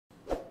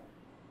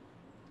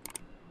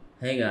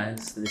Hey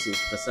guys, this is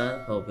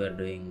Prasad. Hope you are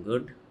doing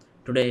good.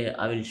 Today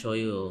I will show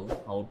you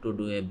how to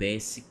do a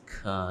basic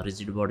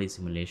rigid body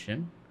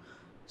simulation.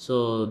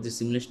 So this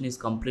simulation is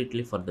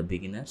completely for the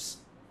beginners.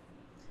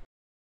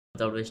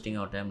 Without wasting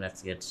our time,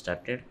 let's get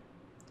started.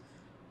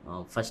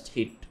 First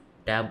hit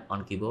tab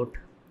on keyboard,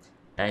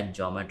 type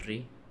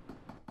geometry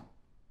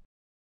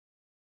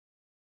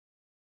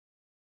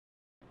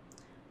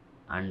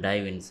and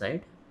dive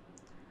inside.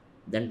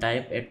 Then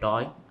type a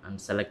toy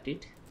and select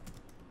it.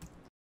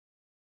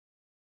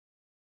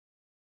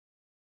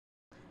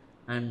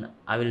 And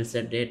I will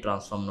set a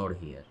transform node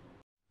here.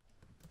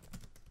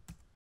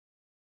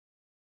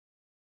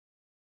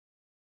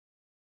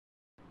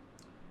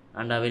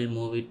 And I will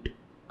move it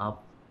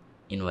up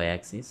in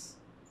y-axis.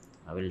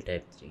 I will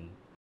type 3.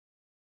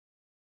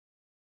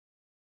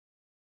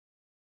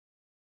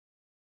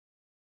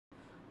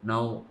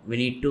 Now we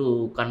need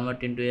to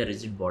convert into a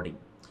rigid body.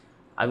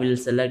 I will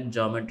select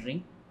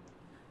geometry,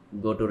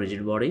 go to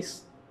rigid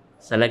bodies,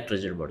 select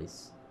rigid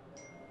bodies.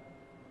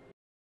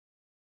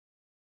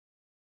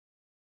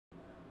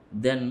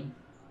 Then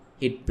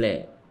hit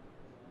play.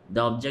 The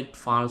object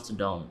falls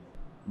down,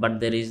 but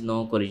there is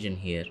no collision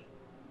here.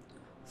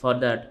 For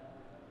that,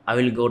 I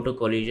will go to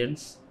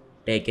collisions,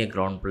 take a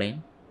ground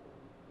plane.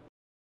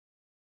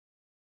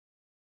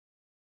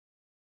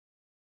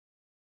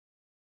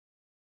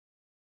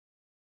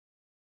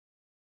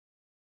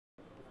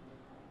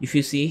 If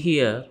you see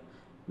here,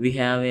 we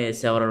have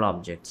several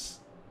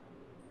objects,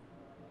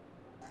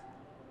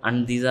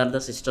 and these are the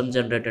system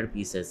generated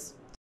pieces.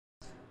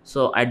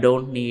 So I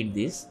don't need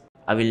this.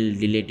 I will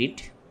delete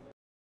it,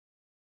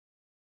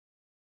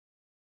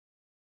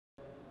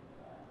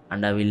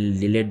 and I will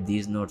delete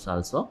these nodes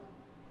also.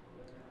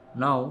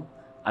 Now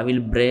I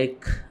will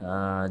break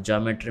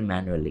geometry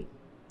manually.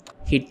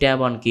 Hit tab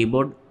on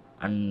keyboard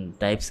and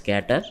type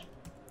scatter,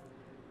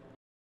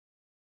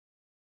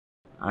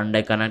 and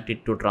I connect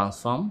it to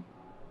transform.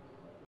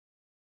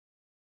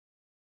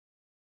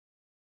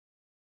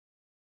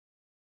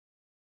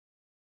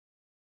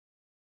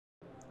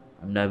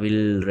 And I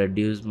will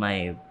reduce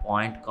my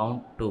point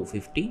count to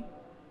 50.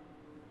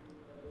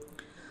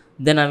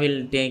 Then I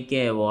will take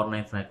a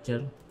Warner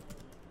fracture,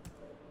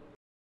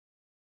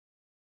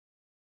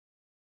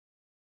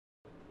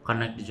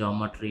 connect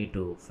geometry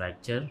to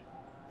fracture,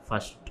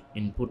 first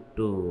input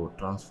to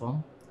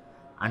transform,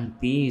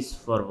 and P is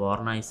for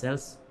Warner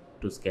cells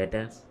to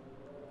scatter.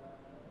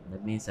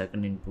 That means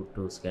second input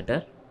to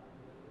scatter.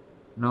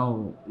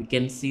 Now we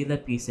can see the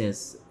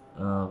pieces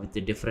with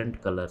the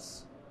different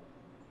colors.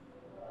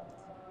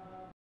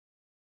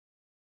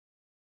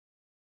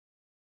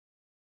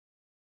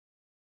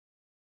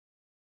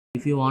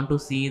 If you want to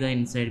see the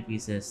inside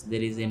pieces,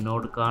 there is a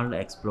node called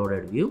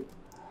exploded view,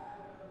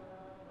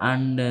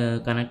 and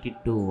connect it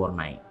to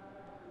Warner.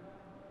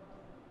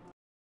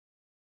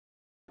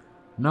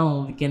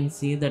 Now we can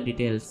see the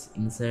details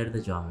inside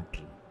the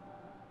geometry.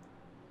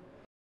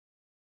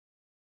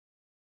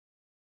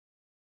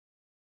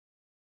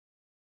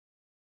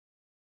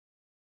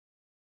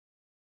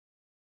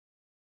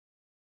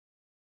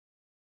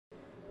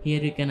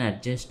 Here you can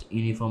adjust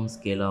uniform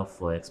scale of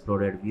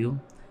exploded view.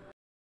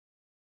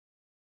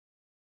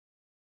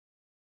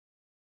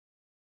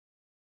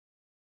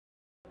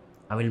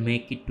 I will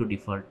make it to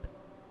default.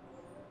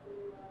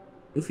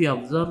 If you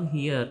observe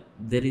here,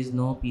 there is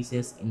no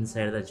pieces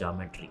inside the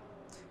geometry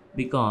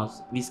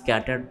because we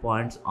scattered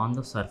points on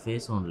the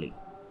surface only.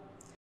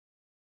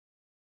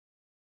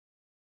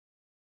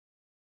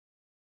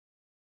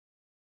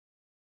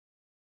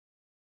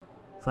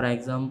 For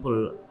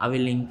example, I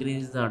will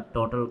increase the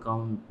total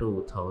count to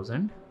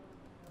 1000.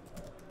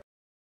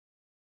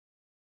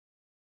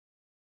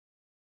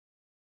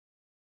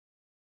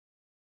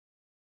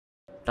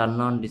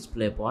 Turn on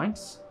display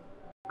points,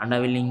 and I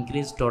will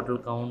increase total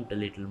count a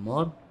little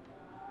more.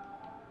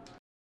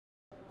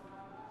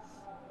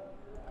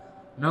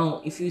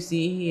 Now if you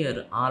see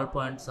here, all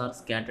points are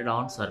scattered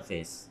on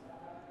surface.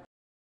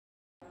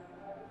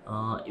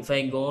 If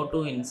I go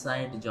to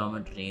inside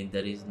geometry,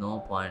 there is no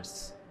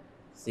points.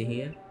 See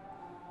here.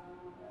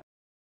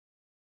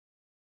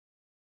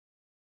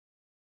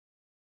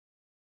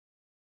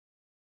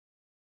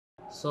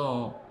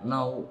 So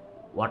now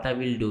what I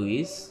will do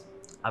is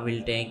I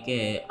will take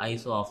a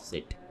ISO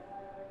offset,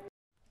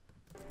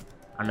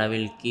 and I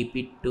will keep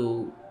it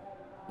to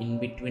in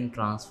between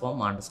transform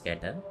and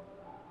scatter.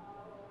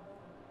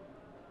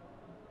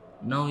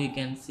 Now you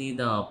can see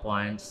the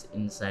points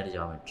inside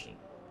geometry.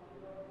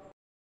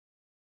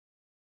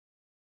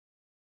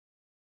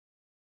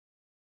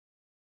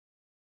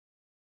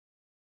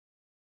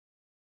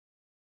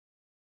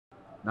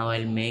 Now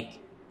I'll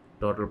make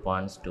total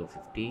points to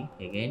 50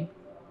 again.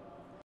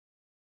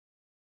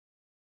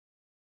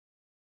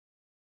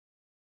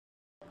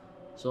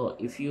 So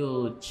if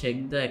you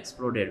check the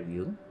exploded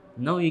view,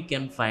 now you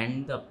can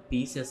find the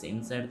pieces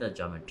inside the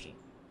geometry.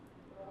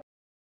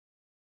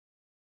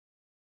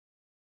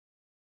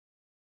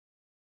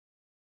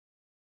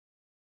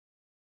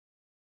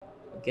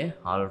 Okay,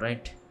 all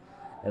right,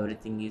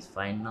 everything is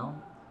fine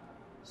now.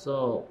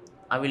 So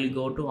I will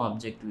go to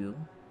object view,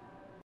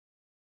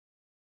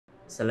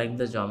 select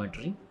the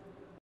geometry,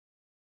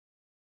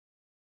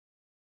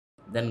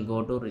 then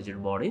go to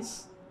rigid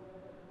bodies,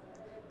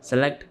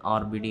 select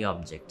RBD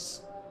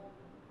objects.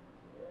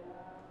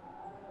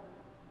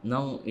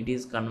 Now it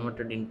is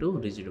converted into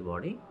rigid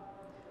body.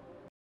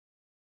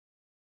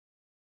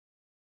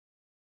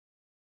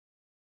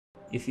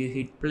 If you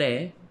hit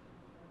play,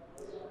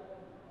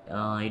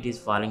 it is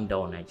falling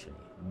down actually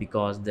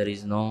because there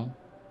is no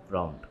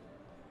ground.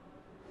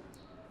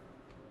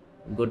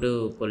 Go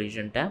to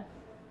collision tab,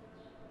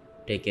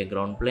 take a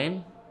ground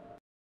plane.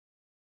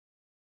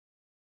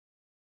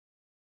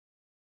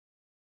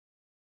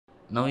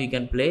 Now you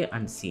can play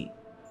and see.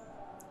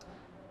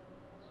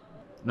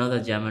 Now the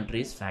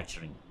geometry is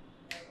fracturing.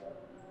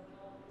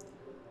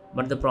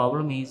 But the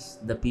problem is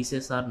the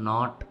pieces are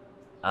not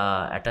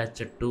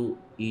attached to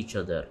each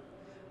other.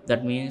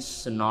 That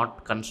means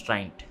not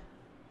constrained.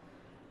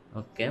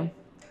 Okay.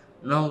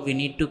 Now we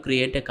need to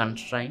create a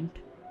constraint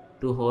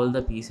to hold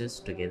the pieces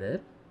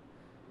together.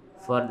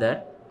 For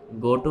that,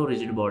 go to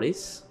rigid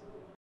bodies.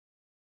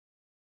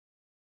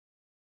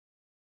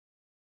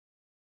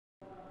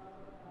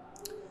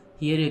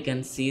 Here you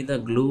can see the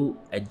glue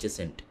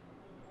adjacent.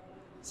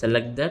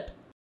 Select that.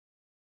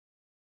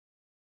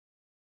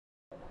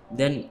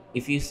 Then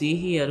if you see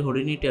here,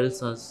 Houdini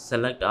tells us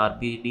select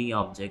RBD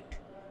object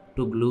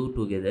to glue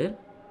together.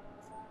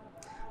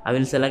 I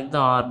will select the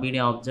RBD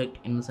object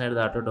inside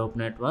the Adobe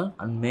network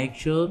and make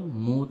sure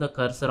move the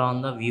cursor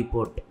on the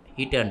viewport.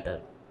 Hit enter.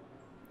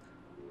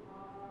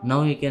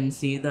 Now you can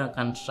see the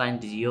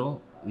constraint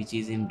geo which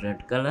is in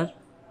red color.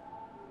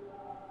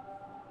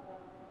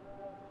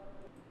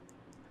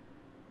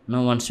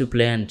 Now once you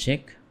play and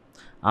check,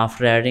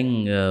 after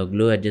adding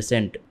glue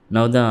adjacent,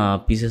 now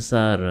the pieces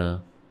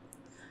are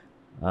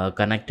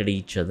connected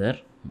each other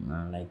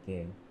like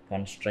a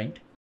constraint.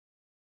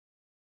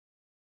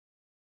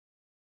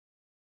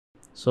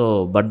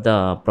 So but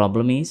the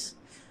problem is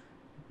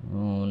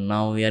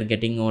now we are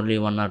getting only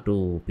one or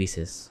two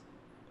pieces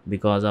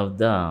because of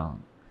the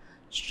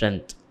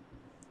strength.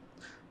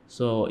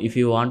 So if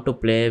you want to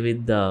play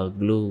with the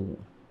glue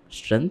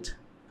strength,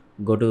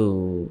 go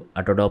to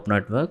Adobe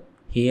network.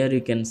 Here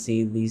you can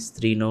see these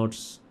three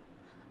nodes.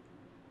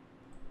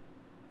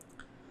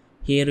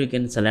 Here you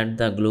can select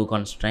the glue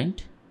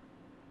constraint.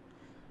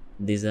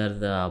 These are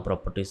the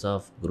properties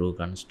of glue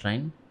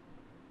constraint.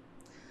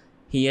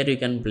 Here you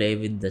can play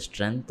with the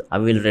strength. I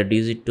will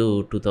reduce it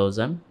to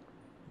 2000.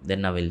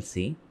 Then I will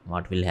see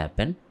what will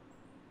happen.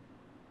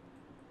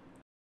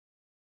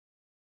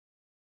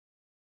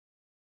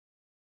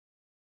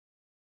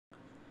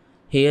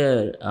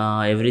 Here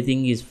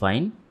everything is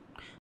fine.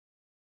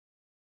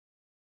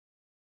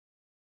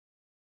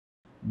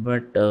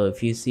 But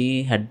if you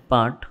see head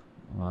part,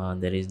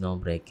 there is no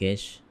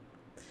breakage.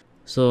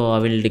 So I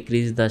will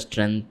decrease the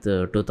strength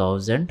to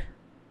 1000.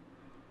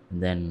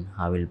 Then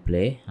I will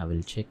play. I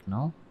will check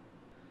now.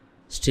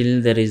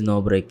 Still there is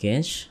no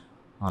breakage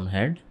on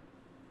head.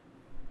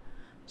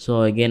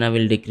 So again I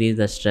will decrease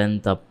the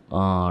strength up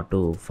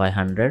to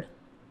 500.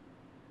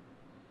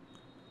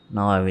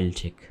 Now I will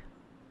check.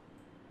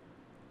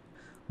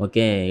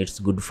 Okay, it's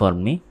good for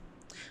me.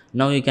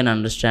 Now you can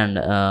understand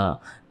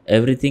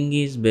everything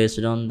is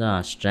based on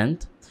the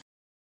strength.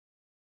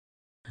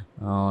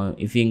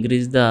 If you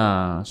increase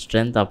the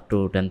strength up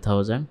to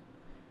 10,000,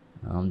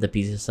 the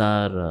pieces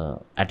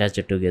are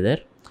attached together.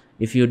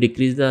 If you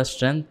decrease the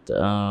strength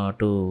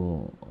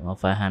to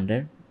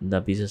 500,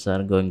 the pieces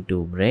are going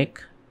to break.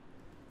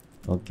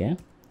 Okay.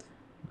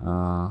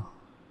 uh,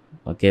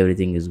 okay,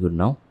 everything is good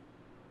now.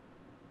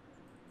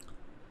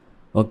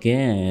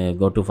 Okay,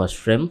 go to first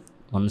frame.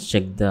 Once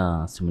check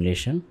the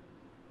simulation.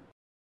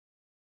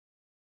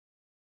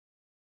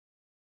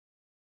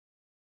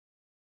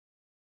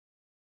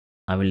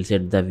 I will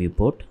set the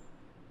viewport.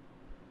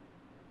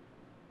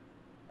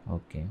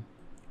 Okay.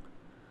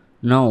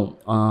 Now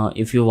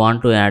if you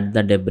want to add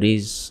the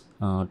debris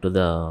to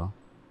the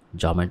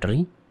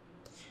geometry,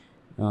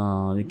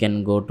 we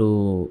can go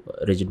to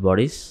rigid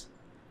bodies.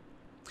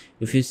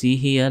 If you see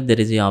here, there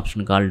is a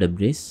option called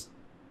debris.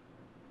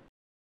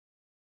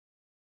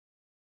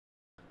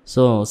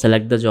 So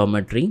select the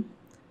geometry,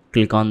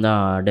 click on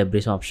the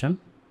debris option.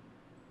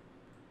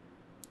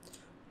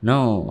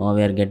 Now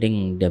we are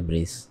getting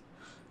debris.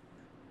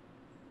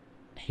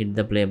 Hit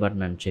the play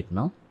button and check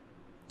now.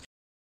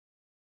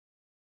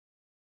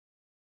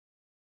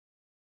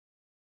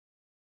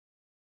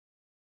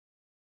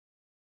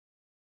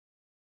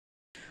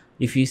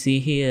 If you see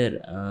here,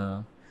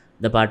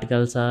 the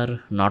particles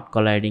are not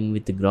colliding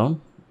with the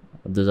ground.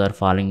 Those are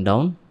falling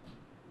down.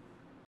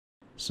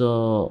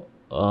 So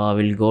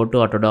we'll go to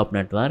Autodop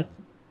network.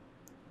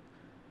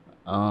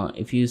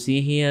 If you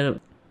see here,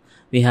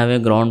 we have a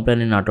ground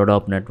plane in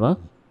Autodop network.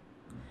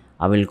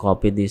 I will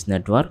copy this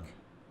network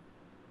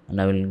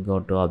and I will go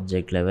to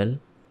object level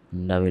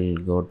and I will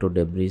go to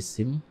debris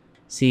sim.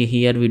 See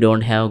here we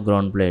don't have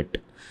ground plate.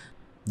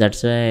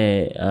 That's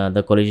why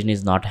the collision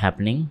is not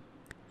happening.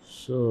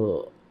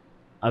 So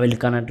I will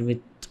connect with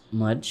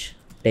merge.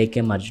 Take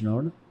a merge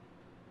node.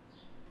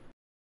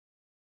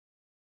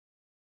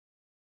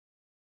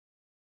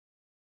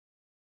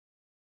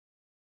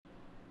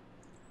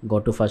 Go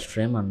to first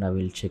frame and I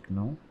will check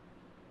now.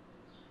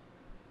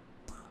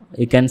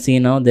 You can see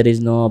now there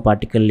is no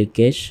particle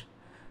leakage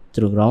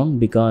through ground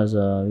because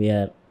we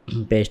are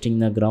pasting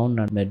the ground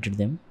and merged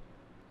them.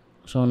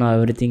 So now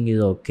everything is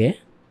okay.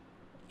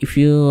 If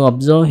you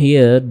observe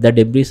here, the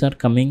debris are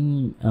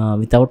coming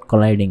without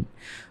colliding.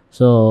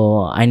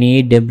 So I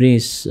need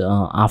debris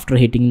after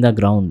hitting the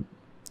ground.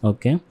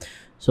 Okay,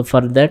 so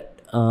for that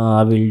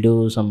I will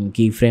do some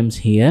keyframes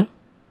here.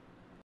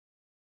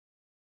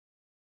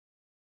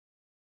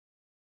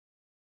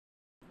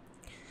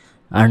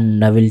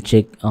 And I will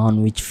check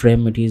on which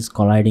frame it is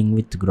colliding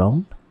with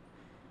ground.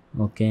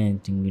 Okay, I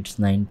think it's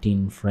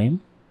 19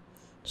 frame.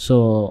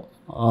 So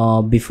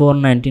before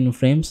 19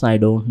 frames I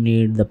don't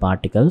need the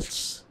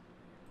particles.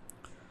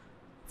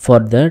 For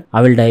that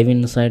I will dive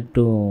inside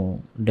to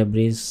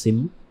debris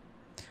sim,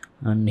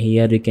 and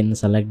here you can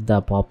select the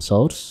pop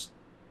source.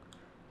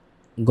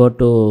 Go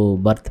to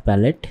birth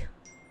palette,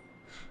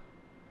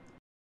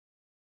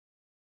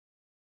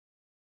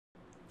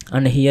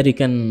 and here you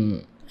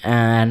can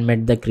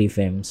animate the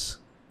keyframes.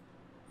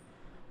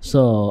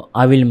 So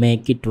I will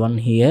make it one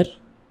here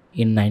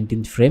in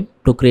 19th frame.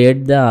 To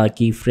create the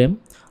keyframe,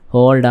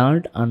 hold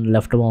Alt and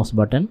left mouse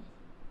button,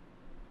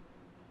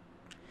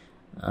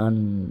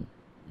 and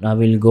I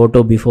will go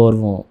to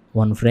before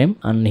one frame,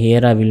 and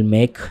here I will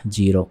make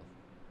 0.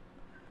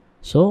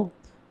 So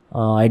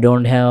I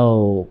don't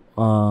have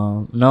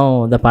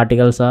now the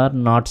particles are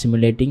not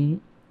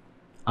simulating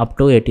up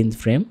to 18th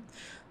frame,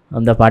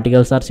 and the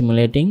particles are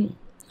simulating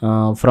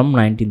from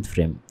 19th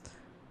frame.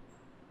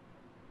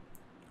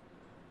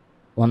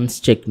 Once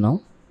check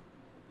now.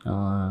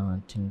 I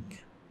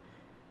think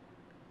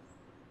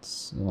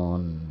it's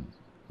on.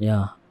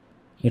 Yeah,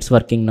 it's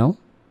working now.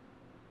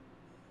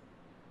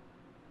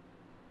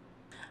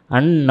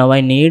 And now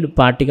I need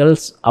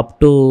particles up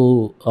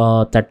to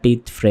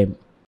 30th frame.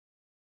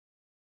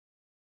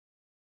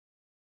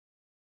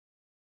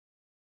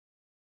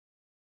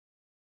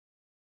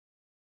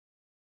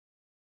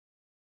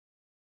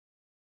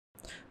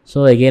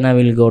 So again I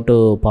will go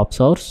to pop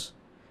source,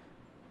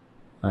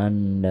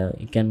 and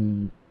you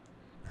can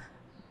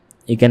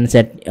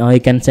set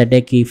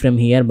a keyframe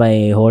here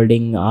by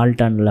holding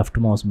Alt and left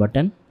mouse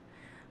button,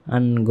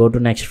 and go to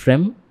next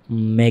frame,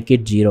 make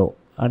it 0,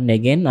 and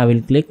again I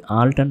will click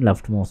Alt and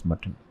left mouse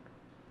button.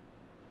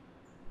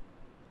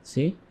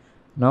 See,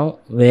 now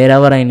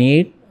wherever I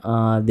need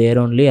there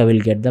only I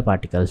will get the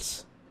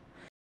particles.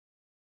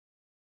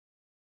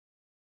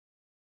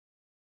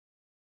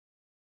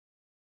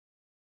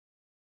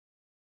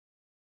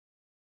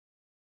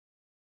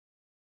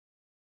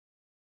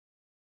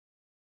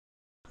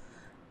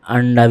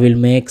 And I will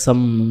make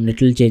some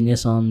little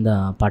changes on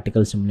the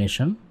particle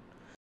simulation.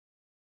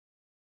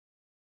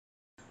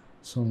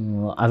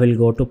 So I will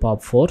go to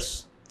pop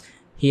force.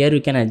 Here you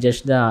can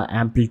adjust the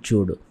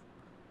amplitude.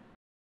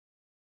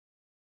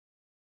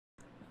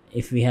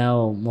 If we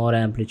have more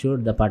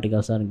amplitude, the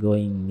particles are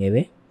going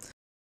away.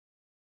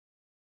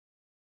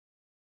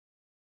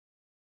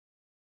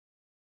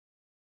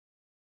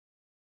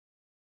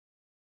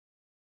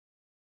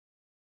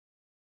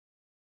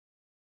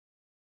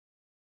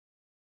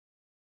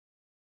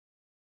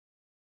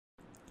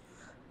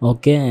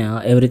 Okay,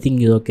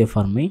 everything is okay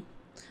for me.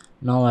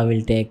 Now I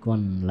will take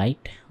one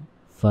light.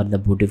 For the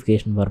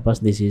beautification purpose,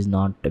 this is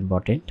not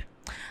important.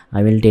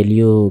 I will tell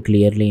you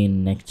clearly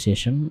in next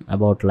session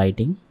about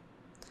lighting.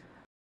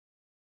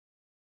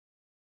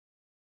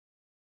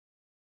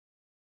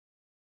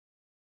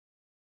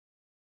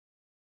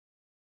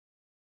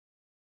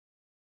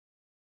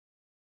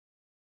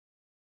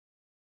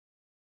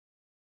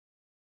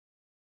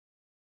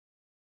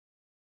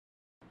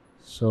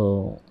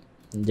 So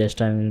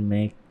just I will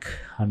make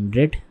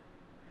 100.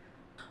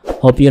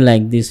 Hope you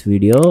like this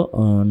video,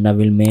 and I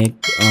will make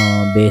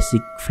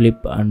basic flip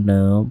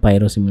and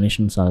pyro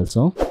simulations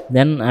also.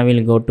 Then I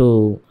will go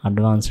to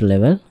advanced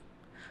level.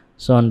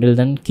 So until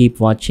then, keep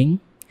watching.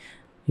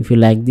 If you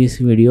like this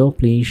video,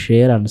 please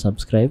share and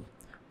subscribe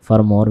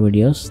for more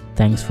videos.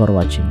 Thanks for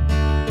watching.